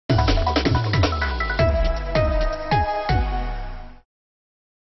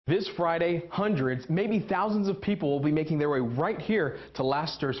This Friday, hundreds, maybe thousands of people will be making their way right here to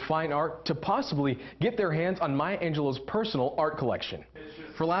Laster's Fine Art to possibly get their hands on Maya Angelou's personal art collection.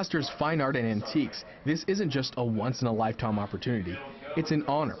 For Laster's Fine Art and Antiques, this isn't just a once-in-a-lifetime opportunity. It's an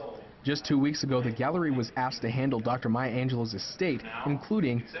honor. Just 2 weeks ago, the gallery was asked to handle Dr. Maya Angelou's estate,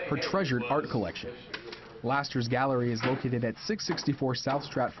 including her treasured art collection. Laster's gallery is located at 664 South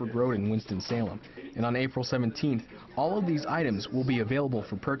Stratford Road in Winston-Salem, and on April 17th, all of these items will be available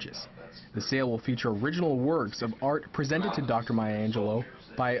for purchase. The sale will feature original works of art presented to Dr. Maya Angelou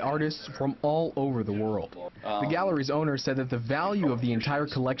by artists from all over the world. The gallery's owner said that the value of the entire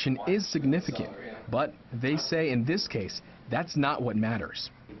collection is significant, but they say in this case, that's not what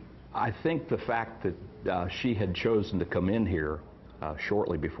matters. I think the fact that she had chosen to come in here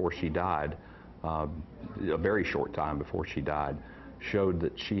shortly before she died, a very short time before she died, showed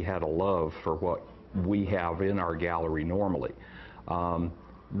that she had a love for what we have in our gallery normally.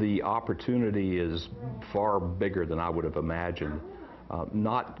 The opportunity is far bigger than I would have imagined,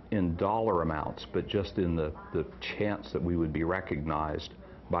 not in dollar amounts, but just in the chance that we would be recognized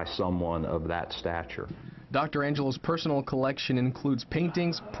by someone of that stature. Dr. Angelou's personal collection includes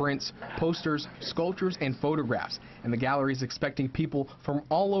paintings, prints, posters, sculptures, and photographs, and the gallery is expecting people from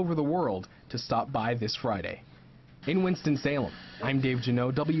all over the world to stop by this Friday. In Winston-Salem, I'm Dave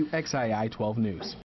Janot, WXII 12 News.